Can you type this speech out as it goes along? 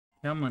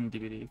Come on,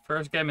 DVD.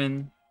 First game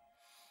in.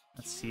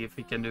 Let's see if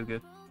we can do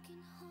good.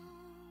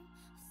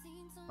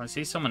 I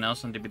see someone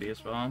else on DVD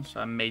as well, so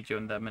I may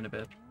join them in a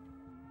bit.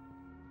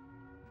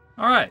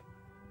 Alright.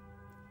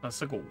 That's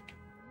the goal.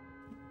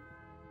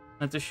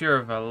 Not too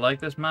sure if I like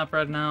this map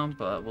right now,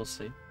 but we'll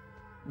see.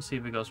 We'll see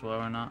if it goes well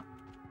or not.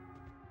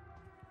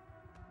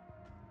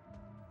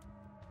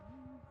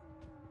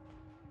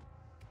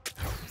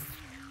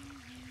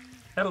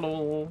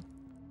 Hello.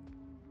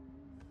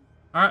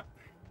 Alright.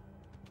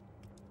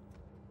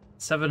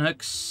 7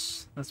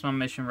 hooks. That's my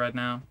mission right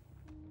now.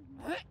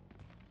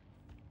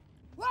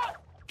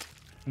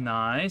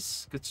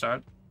 Nice. Good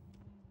start.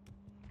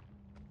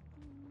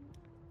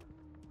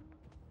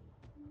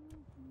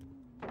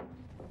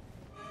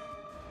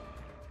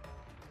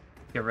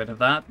 Get rid of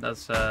that.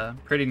 That's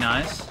pretty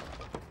nice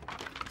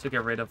to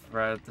get rid of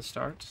right at the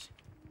start.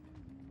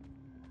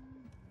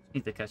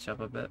 Need to catch up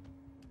a bit.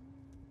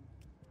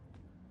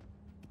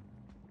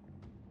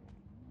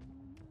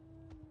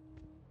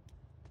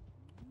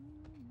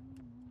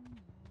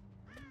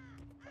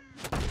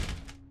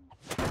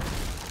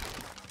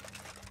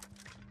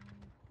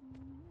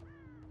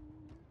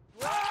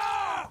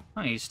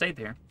 Oh, you stayed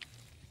here.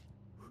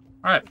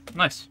 Alright,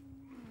 nice.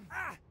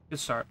 Good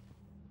start.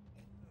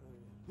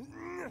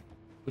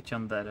 Put you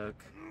on that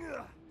hook.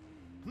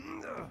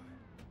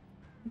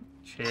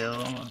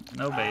 Chill.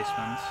 No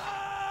basements.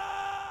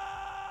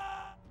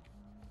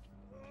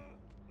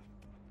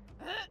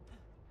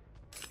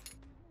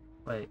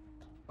 Wait.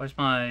 Where's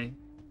my...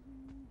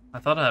 I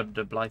thought I had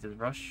the Blighted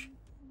Rush.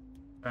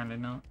 Apparently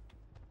not.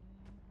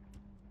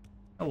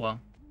 Oh well.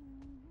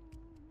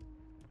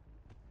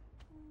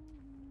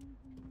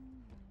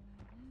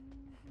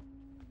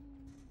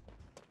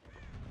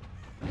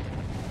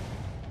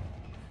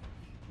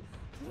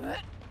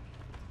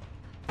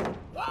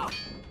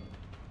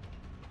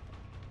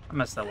 I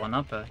messed that one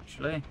up,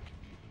 actually.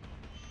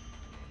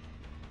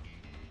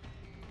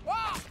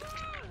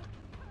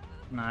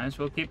 Nice,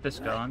 we'll keep this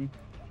going.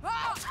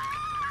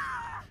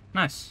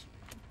 Nice.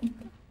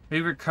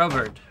 We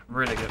recovered.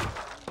 Really good.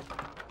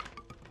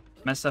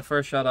 Messed that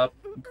first shot up,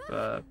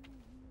 but...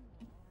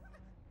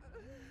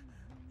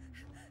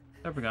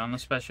 There we go, on the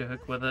special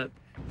hook with it.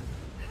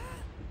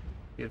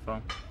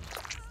 Beautiful.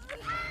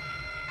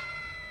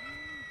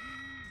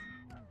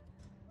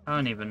 I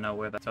don't even know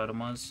where that totem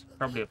was.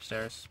 Probably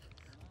upstairs.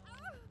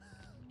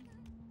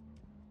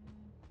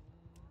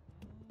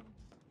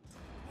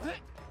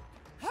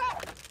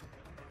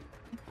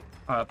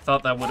 I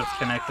thought that would have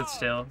connected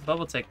still, but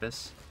we'll take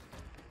this.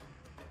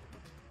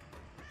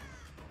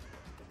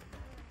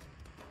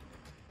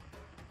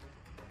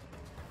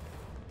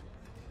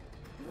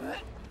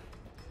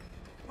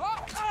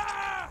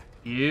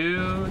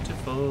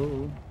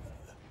 Beautiful.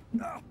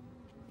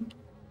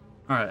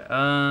 Alright,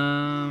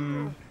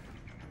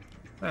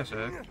 there's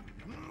a...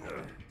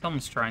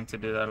 Someone's trying to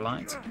do that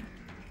light.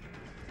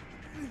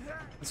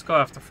 Let's go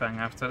after Fang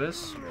after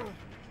this.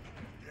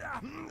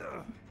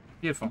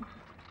 Beautiful.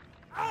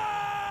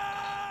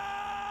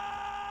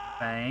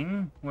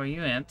 Fang, where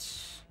you at?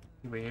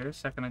 You were here a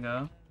second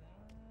ago.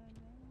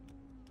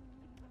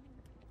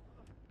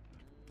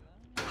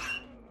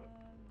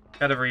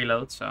 Gotta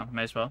reload, so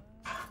may as well.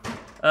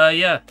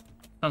 Yeah.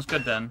 Sounds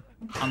good then,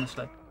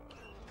 honestly.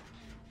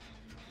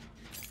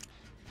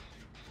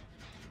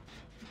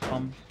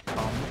 Pom,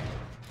 pom.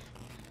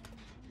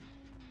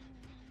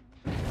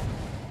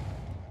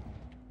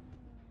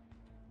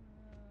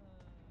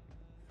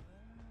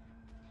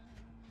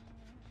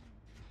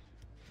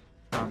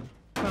 Pom,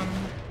 pom.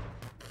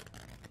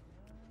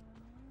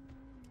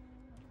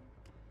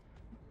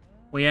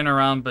 We ain't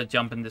around, but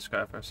jump in this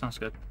guy first. Sounds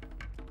good.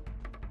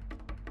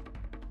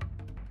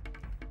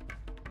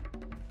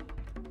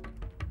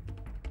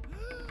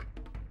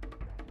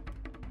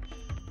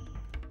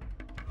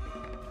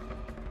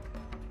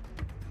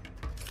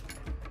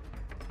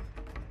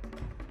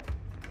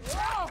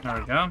 There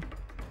we go.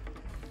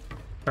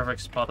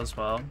 Perfect spot as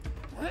well.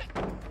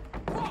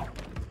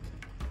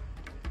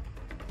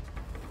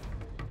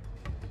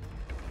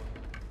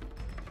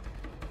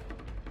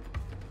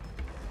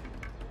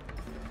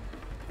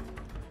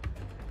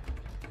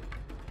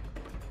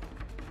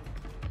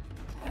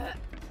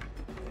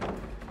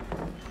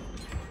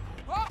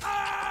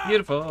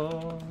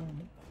 Beautiful.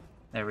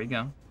 There we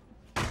go.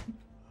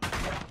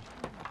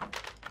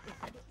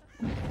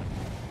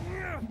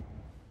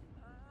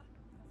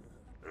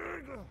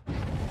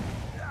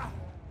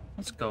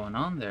 What's going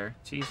on there?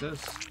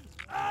 Jesus.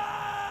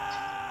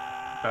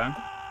 Okay.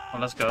 Well,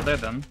 let's go there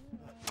then.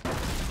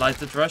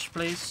 Blighted Rush,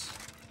 please.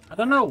 I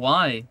don't know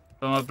why,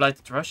 but my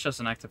Blighted Rush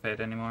doesn't activate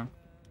anymore.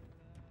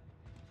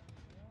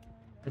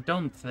 I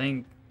don't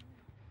think...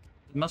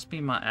 It must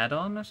be my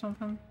add-on or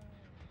something?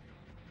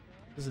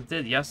 Because it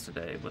did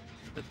yesterday with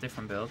a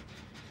different build.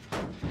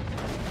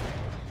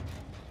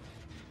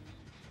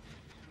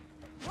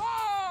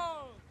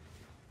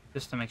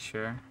 Just to make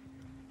sure.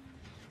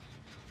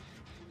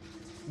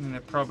 I mean,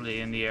 they're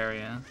probably in the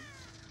area.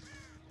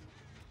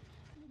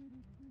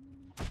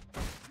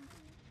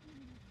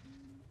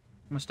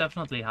 Most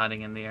definitely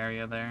hiding in the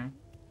area there.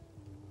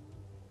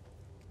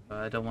 But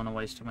I don't want to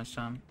waste too much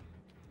time.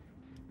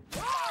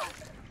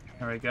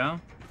 There we go.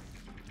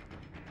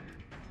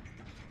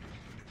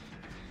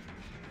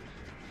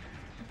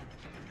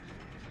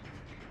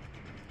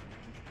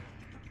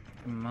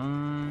 Come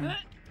on.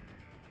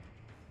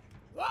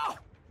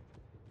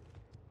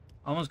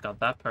 Almost got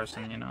that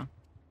person, you know.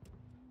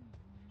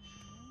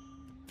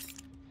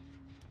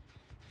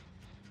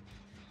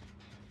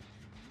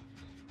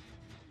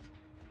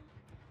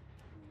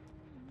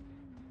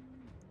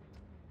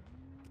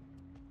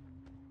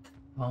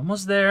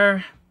 Almost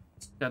there.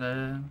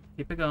 Gotta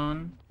keep it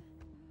going.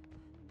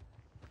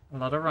 A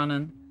lot of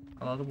running,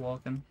 a lot of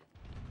walking.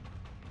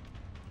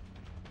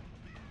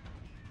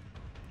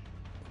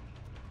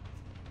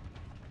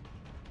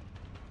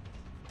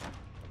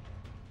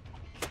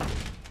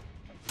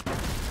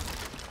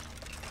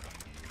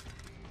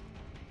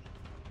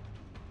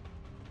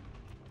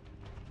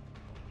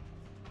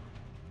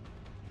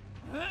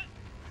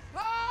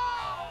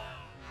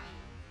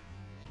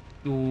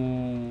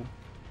 Ooh,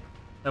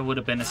 that would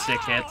have been a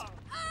sick hit.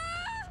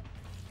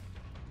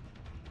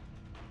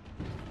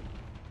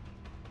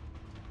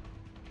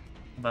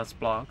 That's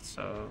blocked,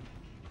 so...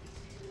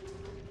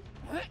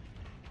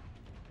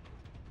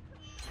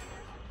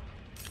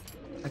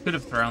 I could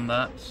have thrown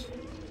that.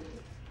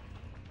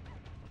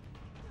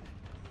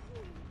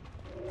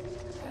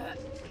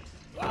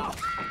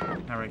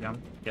 There we go.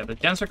 Yeah, the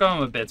gens are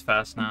going a bit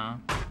fast now.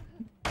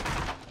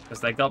 Because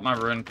they got my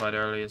rune quite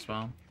early as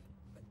well.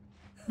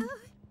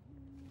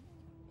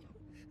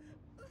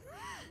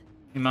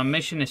 My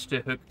mission is to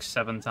hook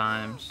 7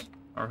 times,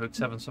 or hook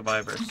 7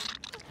 survivors.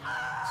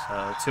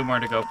 So 2 more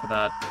to go for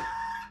that.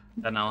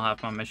 Then I'll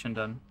have my mission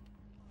done.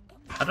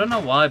 I don't know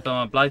why, but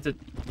my Blighted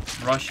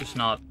Rush is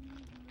not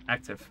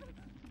active.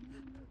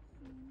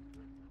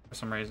 For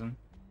some reason.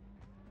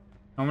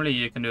 Normally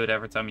you can do it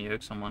every time you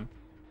hook someone.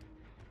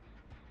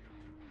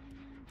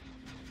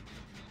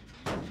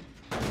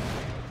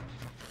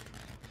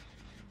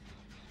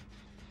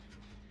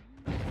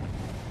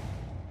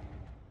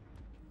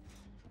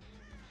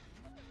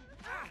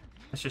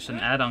 It's just an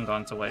add-on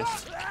gone to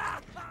waste.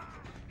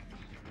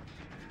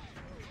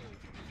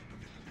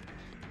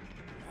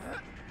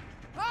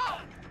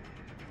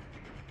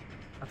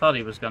 I thought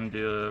he was gonna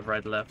do a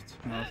right-left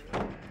move.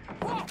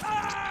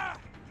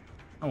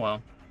 Oh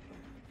well.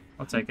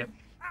 I'll take it.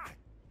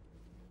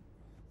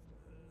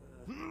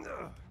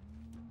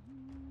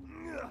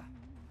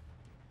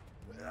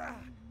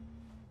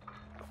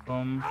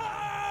 Boom.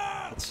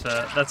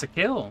 That's a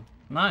kill.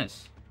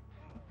 Nice.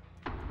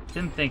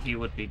 Didn't think he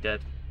would be dead,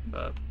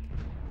 but...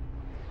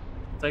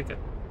 take it.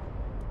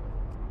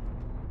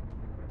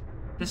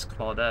 This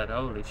Claudette,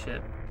 holy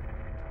shit.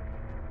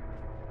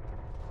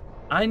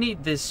 I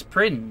need this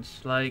sprint,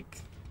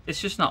 like,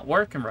 it's just not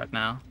working right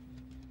now.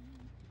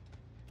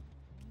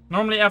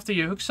 Normally after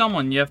you hook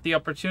someone, you have the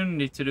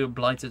opportunity to do a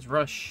Blighted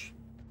Rush.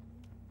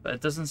 But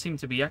it doesn't seem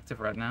to be active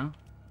right now.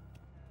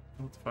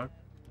 What the fuck?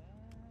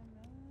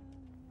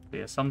 But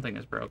yeah, something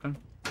is broken.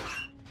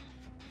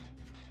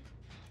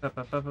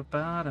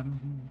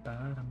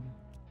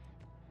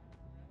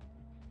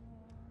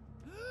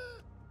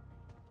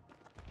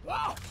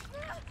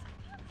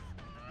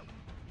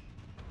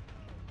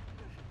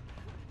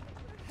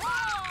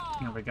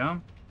 There we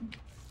go.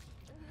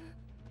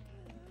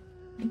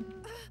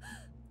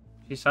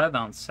 She's either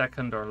on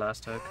second or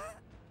last hook.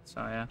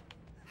 So yeah.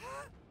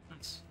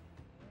 Nice.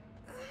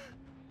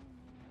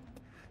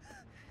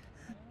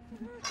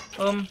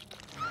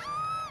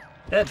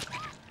 Dead.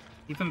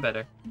 Even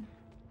better.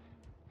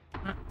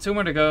 2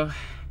 more to go.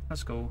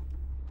 Let's go.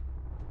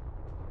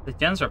 The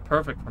gens are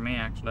perfect for me,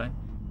 actually.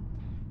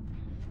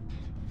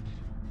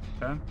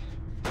 Okay.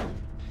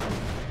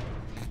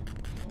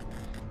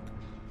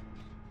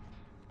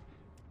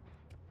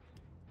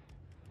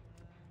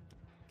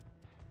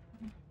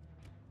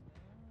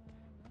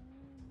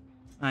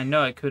 I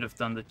know I could have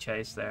done the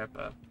chase there,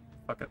 but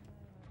fuck it.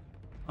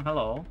 Oh,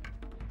 hello.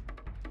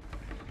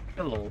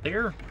 Hello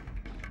there.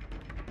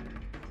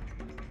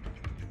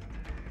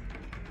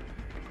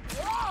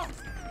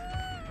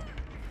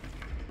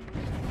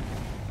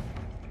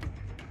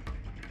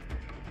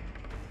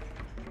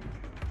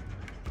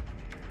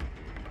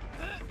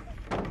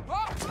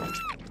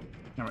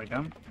 There we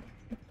go.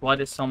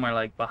 Blight is somewhere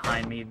like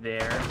behind me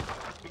there.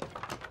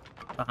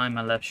 Behind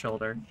my left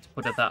shoulder, to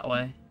put it that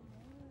way.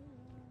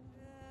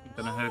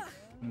 I'm gonna hook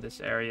in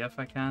this area if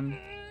I can.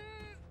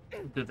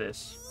 Do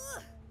this.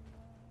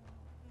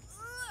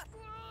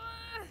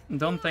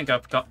 Don't think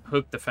I've got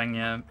hooked the thing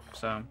yet,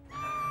 so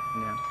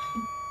yeah.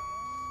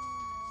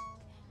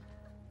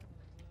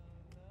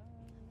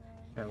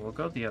 Okay, we'll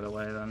go the other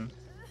way then.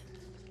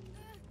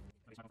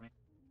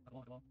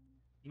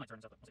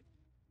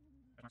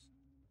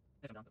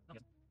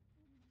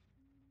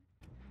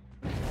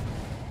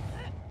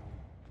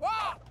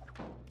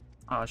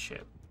 Oh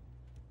shit.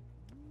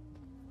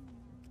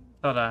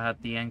 Thought I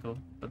had the angle,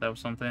 but there was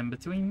something in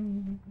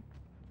between.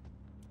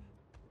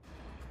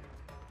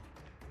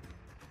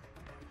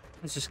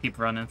 Let's just keep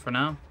running for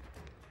now.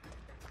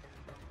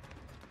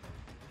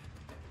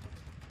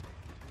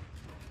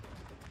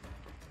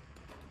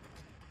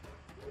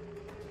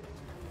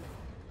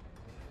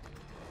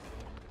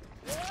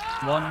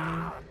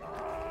 One.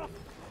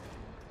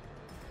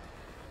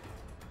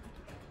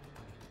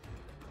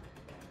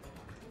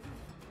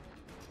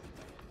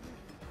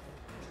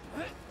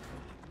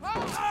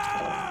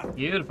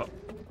 Beautiful.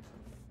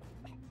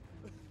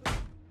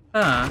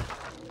 Yeah,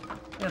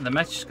 the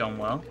match is going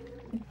well.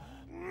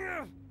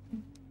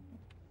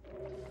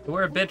 We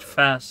were a bit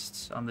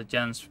fast on the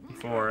gens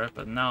before,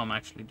 but now I'm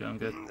actually doing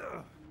good.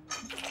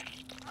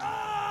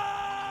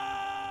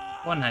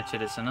 One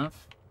hatchet is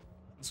enough.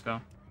 Let's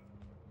go.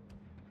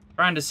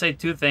 Trying to say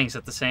two things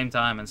at the same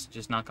time and it's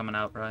just not coming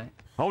out right.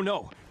 Oh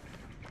no!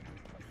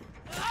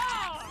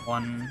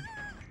 One.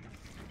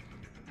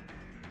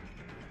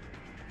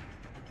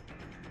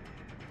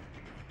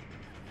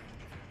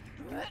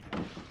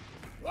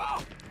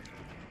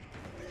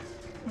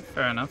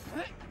 Fair enough.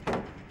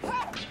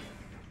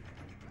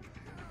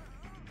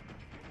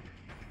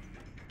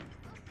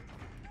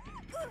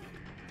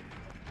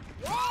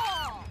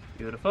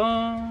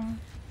 Beautiful.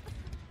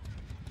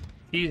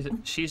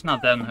 She's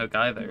not dead in hook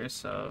either,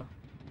 so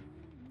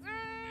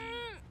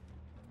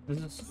this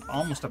is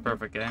almost a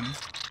perfect game.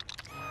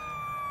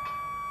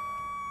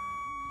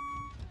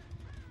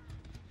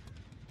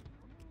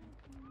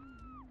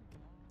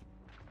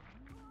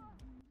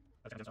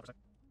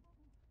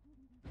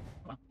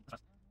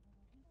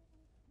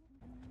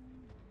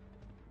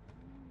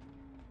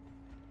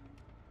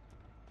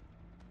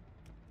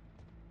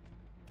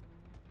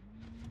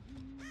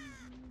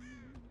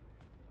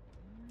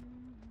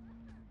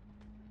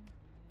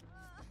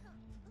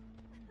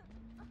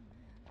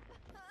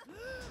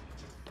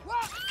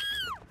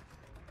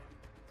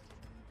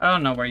 I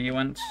don't know where you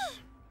went.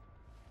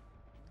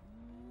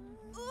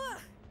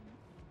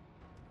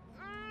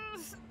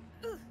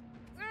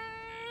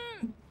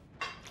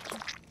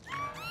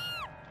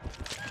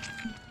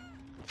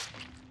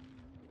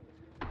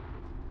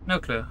 No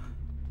clue.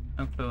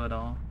 No clue at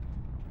all.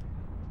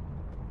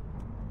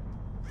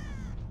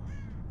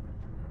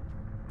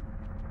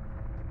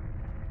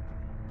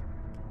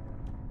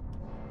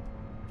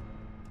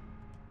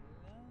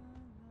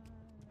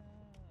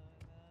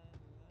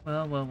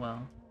 Well, well,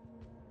 well.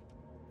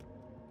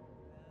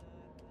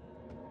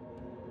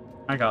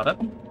 I got it.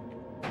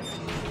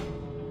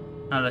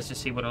 Now let's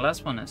just see what the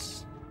last one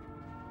is.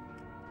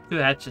 2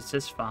 hatchets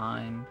is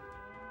fine.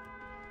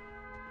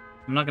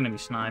 I'm not gonna be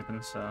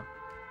sniping, so.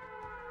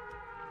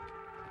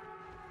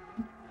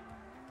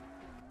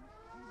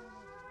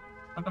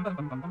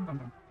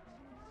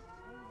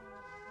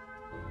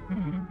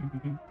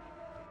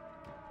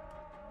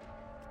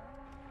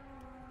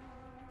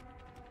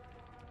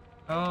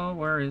 Oh,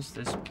 where is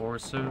this poor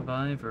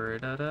survivor?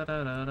 Da da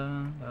da da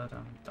da da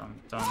dum dum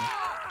dum.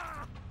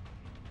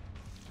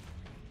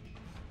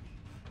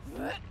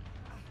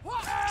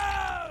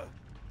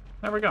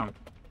 There we go.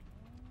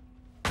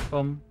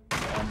 Boom,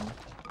 boom.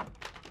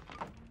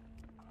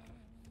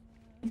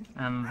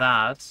 And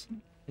that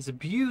is a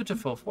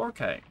beautiful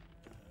 4K.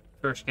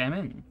 First game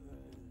in.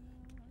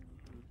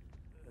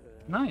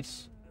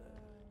 Nice.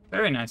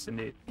 Very nice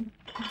indeed.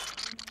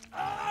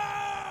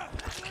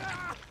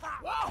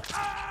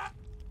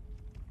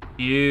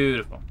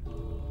 Beautiful.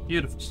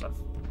 Beautiful stuff.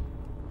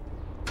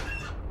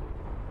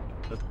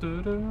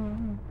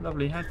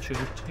 Lovely hatchet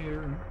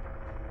here.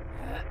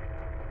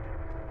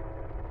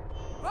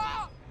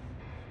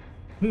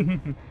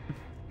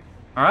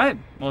 Alright,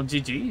 well,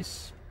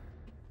 GG's.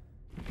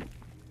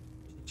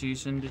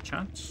 GG's in the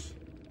chat.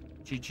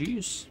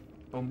 GG's.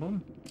 Boom,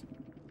 boom.